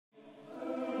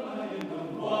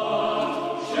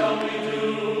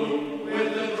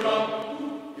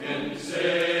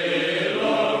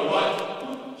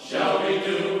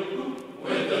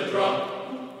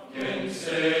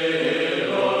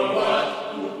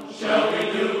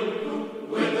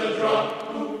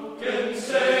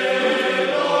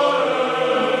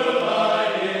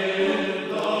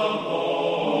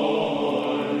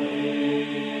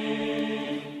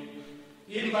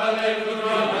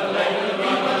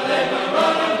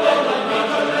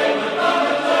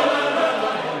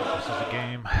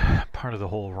part of the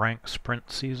whole rank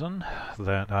sprint season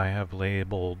that I have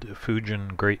labeled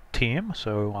Fujin Great Team.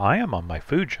 So I am on my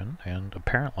Fujin, and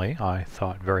apparently I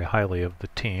thought very highly of the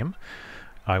team.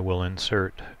 I will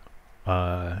insert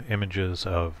images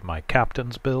of my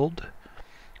captain's build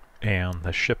and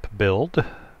the ship build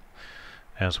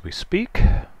as we speak,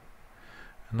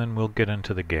 and then we'll get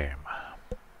into the game.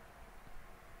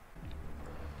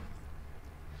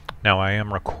 Now I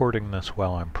am recording this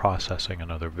while I'm processing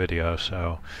another video,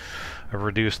 so I've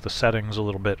reduced the settings a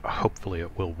little bit. Hopefully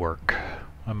it will work.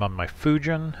 I'm on my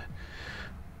Fujin.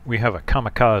 We have a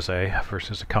Kamikaze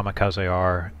versus a Kamikaze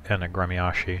R and a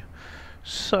Gremiashi.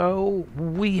 So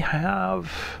we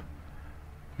have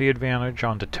the advantage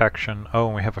on detection. Oh,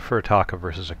 and we have a Furitaka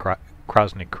versus a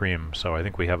Krasny Kream, so I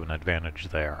think we have an advantage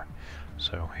there.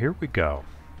 So here we go.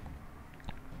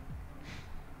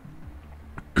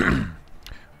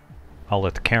 I'll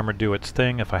let the camera do its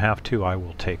thing. If I have to, I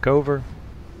will take over.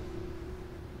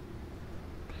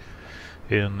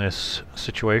 In this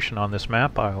situation on this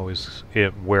map, I always,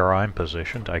 where I'm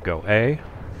positioned, I go A.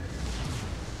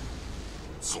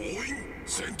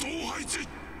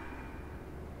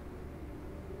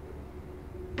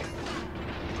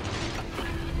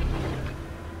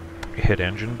 Hit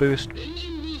engine boost.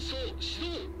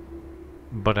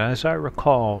 But as I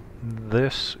recall,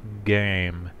 this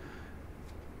game,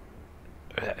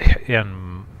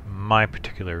 in my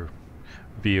particular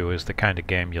view, is the kind of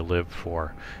game you live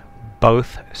for.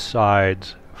 Both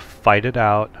sides fight it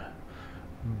out.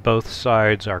 Both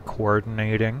sides are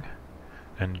coordinating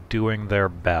and doing their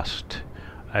best.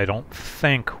 I don't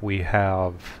think we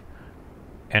have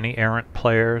any errant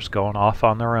players going off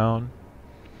on their own.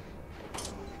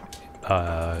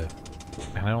 And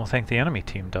I don't think the enemy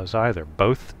team does either.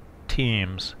 Both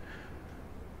teams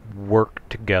work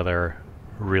together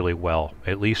really well,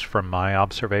 at least from my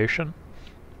observation.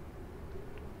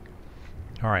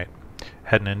 Alright,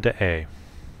 heading into A.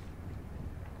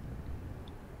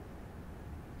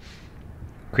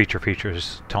 Creature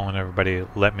features telling everybody,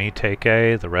 let me take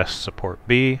A, the rest support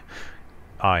B.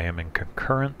 I am in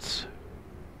concurrence.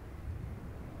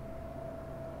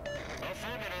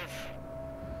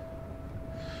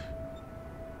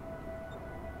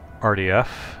 RDF,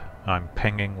 I'm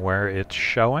pinging where it's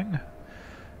showing.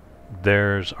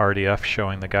 There's RDF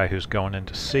showing the guy who's going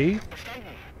into C.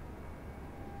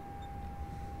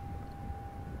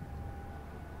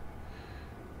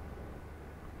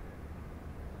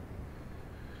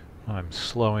 I'm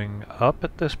slowing up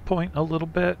at this point a little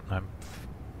bit. I'm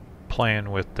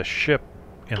playing with the ship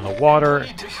in the water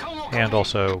and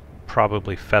also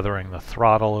probably feathering the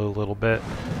throttle a little bit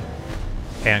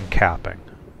and capping.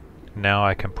 Now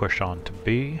I can push on to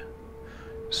B,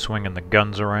 swinging the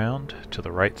guns around to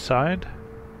the right side.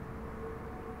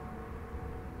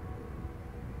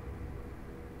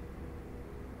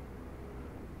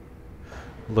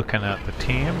 Looking at the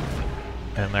team,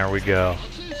 and there we go.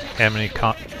 Enemy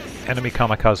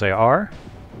Kamikaze R.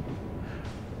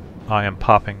 I am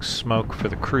popping smoke for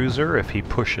the cruiser. If he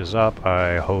pushes up,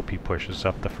 I hope he pushes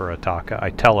up the Furitaka.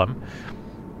 I tell him,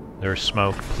 there's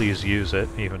smoke, please use it,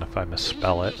 even if I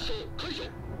misspell it.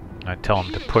 I tell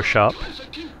him to push up.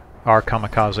 Our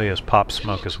Kamikaze has popped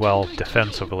smoke as well,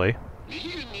 defensively.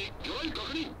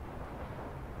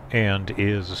 And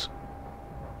is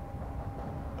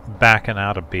backing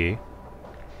out of B.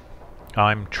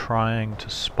 I'm trying to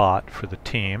spot for the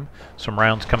team. Some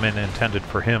rounds come in intended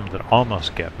for him that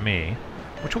almost get me,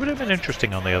 which would have been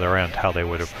interesting on the other end, how they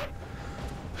would have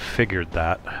figured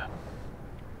that.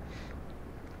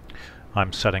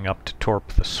 I'm setting up to torp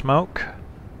the smoke.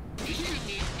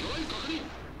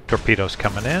 Torpedoes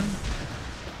coming in.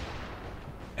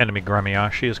 Enemy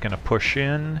Gremiashi is going to push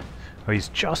in. Oh, he's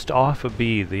just off of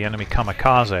B. The enemy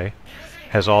Kamikaze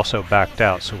has also backed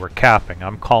out, so we're capping.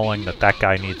 I'm calling that that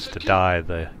guy needs to die,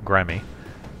 the Gremi.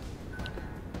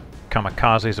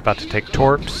 Kamikaze is about to take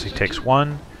torps. He takes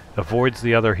one, avoids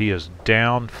the other. He is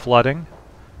down, flooding.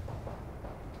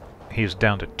 He's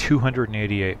down to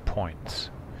 288 points.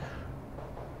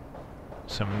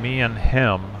 So me and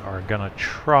him are going to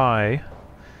try.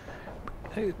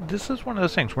 This is one of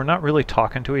those things, we're not really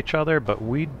talking to each other, but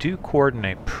we do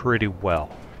coordinate pretty well.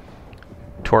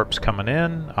 Torps coming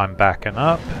in, I'm backing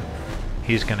up.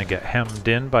 He's going to get hemmed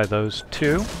in by those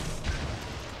two.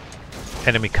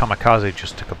 Enemy Kamikaze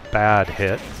just took a bad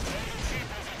hit.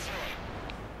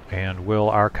 And will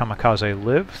our Kamikaze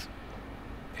live?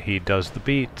 He does the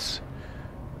beats.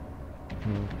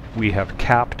 We have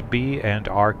capped B and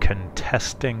are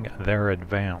contesting their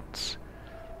advance.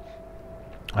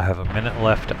 I have a minute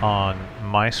left on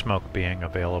my smoke being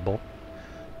available.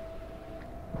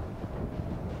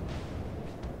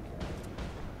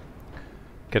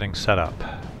 Getting set up.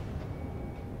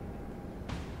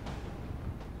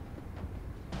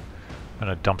 I'm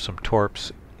going to dump some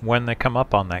torps when they come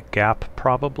up on that gap,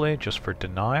 probably, just for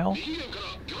denial.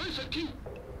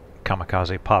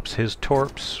 Kamikaze pops his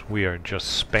torps. We are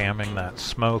just spamming that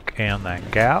smoke and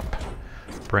that gap.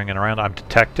 Bringing around. I'm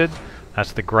detected.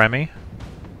 That's the Gremmy.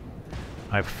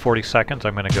 I have 40 seconds.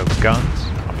 I'm going to go guns.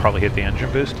 I'll probably hit the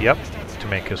engine boost. Yep. To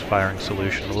make his firing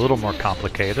solution a little more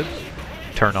complicated.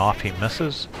 Turn off. He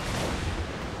misses.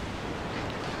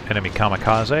 Enemy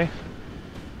Kamikaze.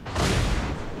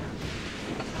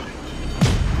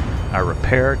 I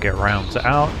repair, get rounds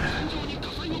out.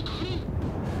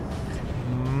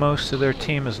 Most of their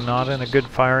team is not in a good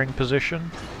firing position.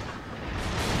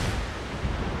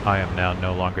 I am now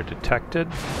no longer detected.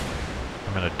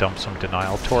 I'm going to dump some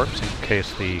denial torps in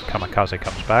case the Kamikaze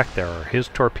comes back. There are his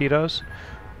torpedoes,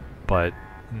 but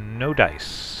no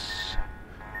dice.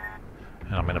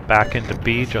 And I'm going to back into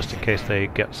B just in case they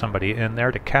get somebody in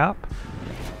there to cap.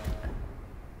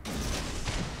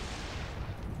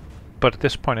 But at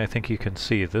this point I think you can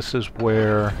see this is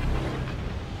where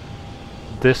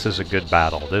this is a good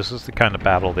battle. This is the kind of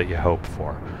battle that you hope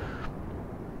for.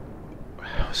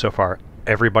 So far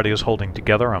everybody is holding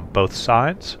together on both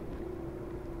sides.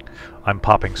 I'm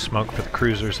popping smoke for the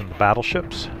cruisers and the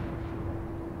battleships.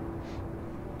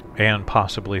 And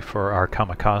possibly for our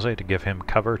Kamikaze to give him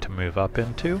cover to move up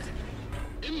into.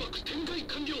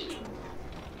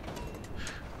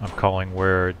 I'm calling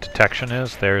where detection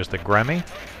is. There's the Gremmy.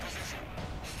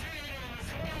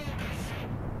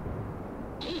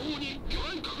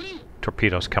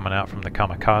 Torpedoes coming out from the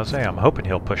Kamikaze. I'm hoping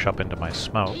he'll push up into my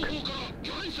smoke.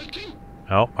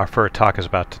 Oh, our Furitaka is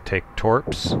about to take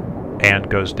torps and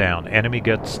goes down. Enemy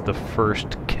gets the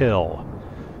first kill.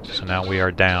 So now we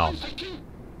are down.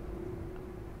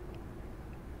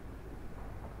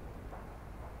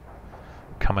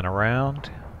 Coming around.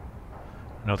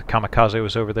 I know the Kamikaze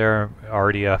was over there.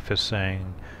 RDF is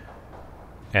saying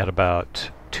at about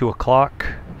 2 o'clock.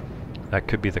 That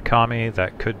could be the Kami,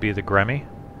 that could be the Gremmy.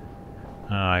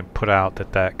 I put out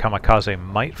that Kamikaze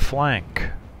might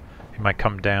flank. He might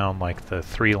come down like the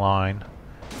 3 line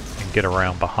and get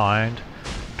around behind.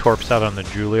 Torps out on the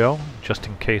Giulio, just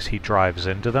in case he drives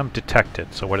into them.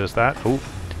 Detected. So what is that? Ooh,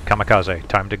 Kamikaze.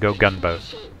 Time to go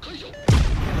gunboat.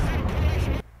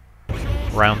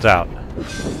 Rounds out.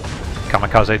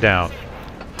 Kamikaze down.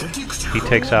 He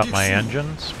takes out my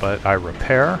engines, but I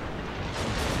repair.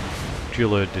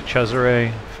 Giulio de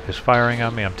Cesare is firing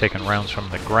on me. I'm taking rounds from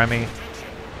the Gremmy.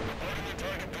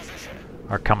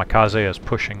 Our Kamikaze is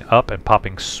pushing up and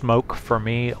popping smoke for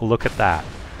me. Look at that.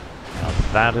 Now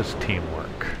that is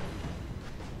teamwork.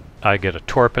 I get a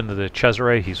torp into the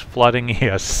Cesare. He's flooding. He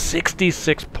has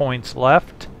 66 points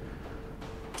left.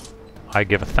 I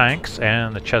give a thanks,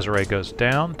 and the Cesare goes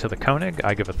down to the Koenig.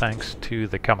 I give a thanks to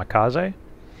the Kamikaze,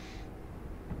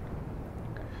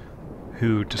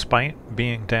 who, despite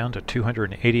being down to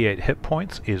 288 hit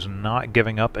points, is not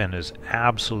giving up and is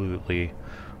absolutely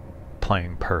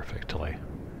playing perfectly.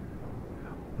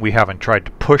 We haven't tried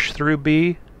to push through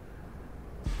B.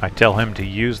 I tell him to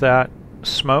use that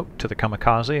smoke to the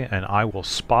Kamikaze and I will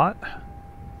spot.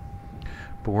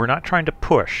 But we're not trying to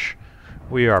push.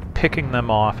 We are picking them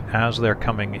off as they're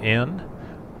coming in.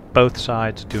 Both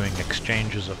sides doing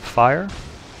exchanges of fire.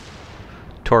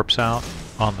 Torps out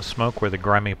on the smoke where the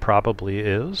Gremmy probably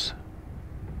is.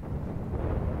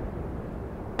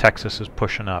 Texas is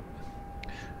pushing up.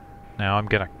 Now I'm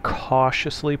going to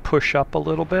cautiously push up a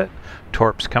little bit.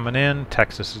 Torps coming in.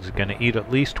 Texas is going to eat at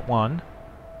least one.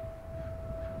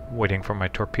 Waiting for my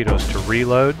torpedoes to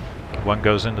reload. One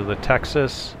goes into the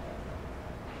Texas.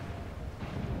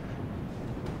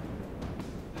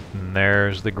 And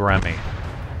there's the Gremmy.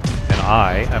 And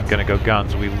I am going to go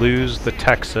guns. We lose the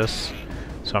Texas,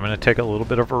 so I'm going to take a little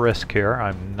bit of a risk here.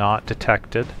 I'm not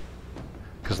detected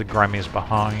because the Gremmy is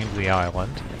behind the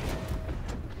island.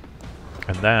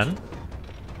 And then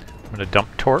I'm going to dump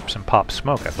torps and pop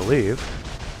smoke, I believe,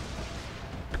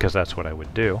 because that's what I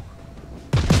would do.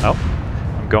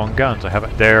 Oh, I'm going guns. I have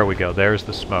it. There we go. There's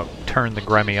the smoke. Turn the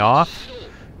Gremmy off.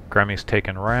 Gremmy's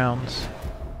taking rounds.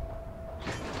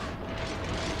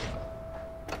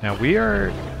 Now we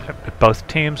are, both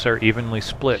teams are evenly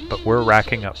split, but we're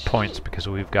racking up points because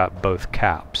we've got both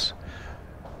caps.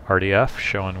 RDF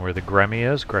showing where the Gremmy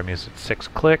is. Gremmy's at 6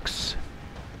 clicks.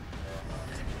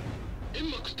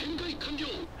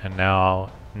 And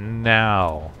now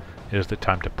is the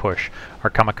time to push. Our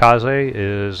Kamikaze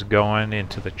is going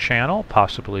into the channel,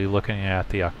 possibly looking at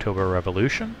the October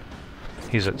Revolution.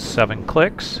 He's at 7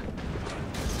 clicks.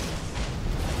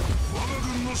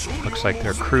 Looks like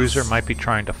their cruiser might be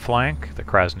trying to flank the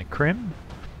Krasny Krim.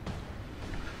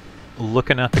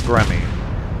 looking at the Gremmy,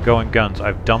 going guns.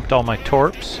 I've dumped all my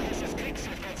torps.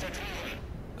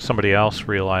 Somebody else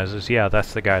realizes, yeah,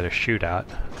 that's the guy to shoot at.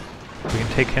 We can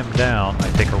take him down. I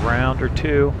take a round or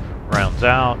two, rounds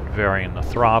out, varying the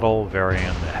throttle, varying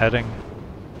the heading.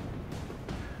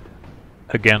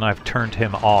 Again, I've turned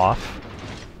him off,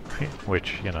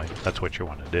 which, you know, that's what you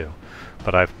want to do.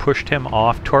 But I've pushed him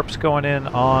off. Torps going in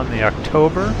on the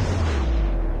October.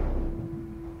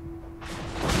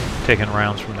 Taking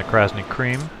rounds from the Krasny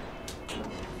Cream.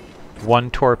 One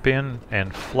torp in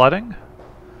and flooding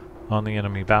on the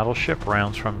enemy battleship.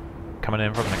 Rounds from coming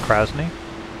in from the Krasny.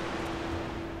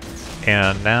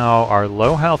 And now our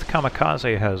low health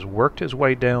kamikaze has worked his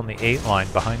way down the 8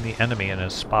 line behind the enemy and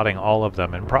is spotting all of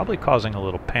them and probably causing a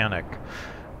little panic,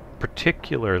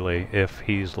 particularly if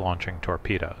he's launching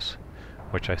torpedoes,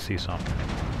 which I see some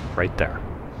right there.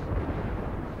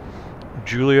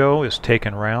 Julio is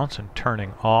taking rounds and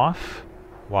turning off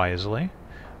wisely.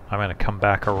 I'm going to come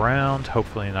back around,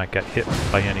 hopefully not get hit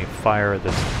by any fire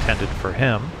that's intended for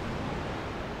him.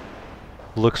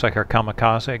 Looks like our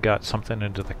kamikaze got something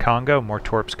into the Congo. More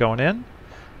torps going in.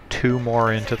 2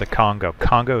 more into the Congo.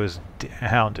 Congo is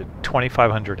down to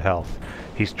 2,500 health.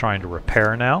 He's trying to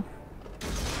repair now.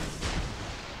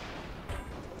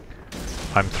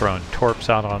 I'm throwing torps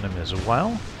out on him as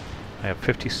well. I have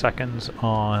 50 seconds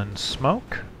on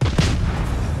smoke.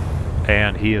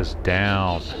 And he is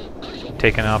down.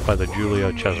 Taken out by the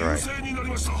Giulio Cesare.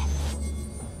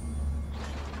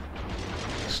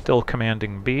 Still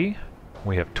commanding B.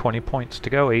 We have 20 points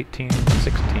to go, 18,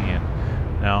 16.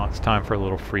 Now it's time for a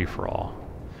little free-for-all.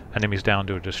 Enemy's down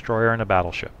to a destroyer and a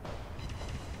battleship.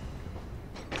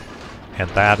 And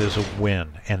that is a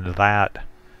win. And that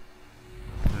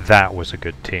was a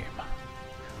good team.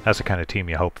 That's the kind of team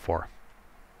you hope for.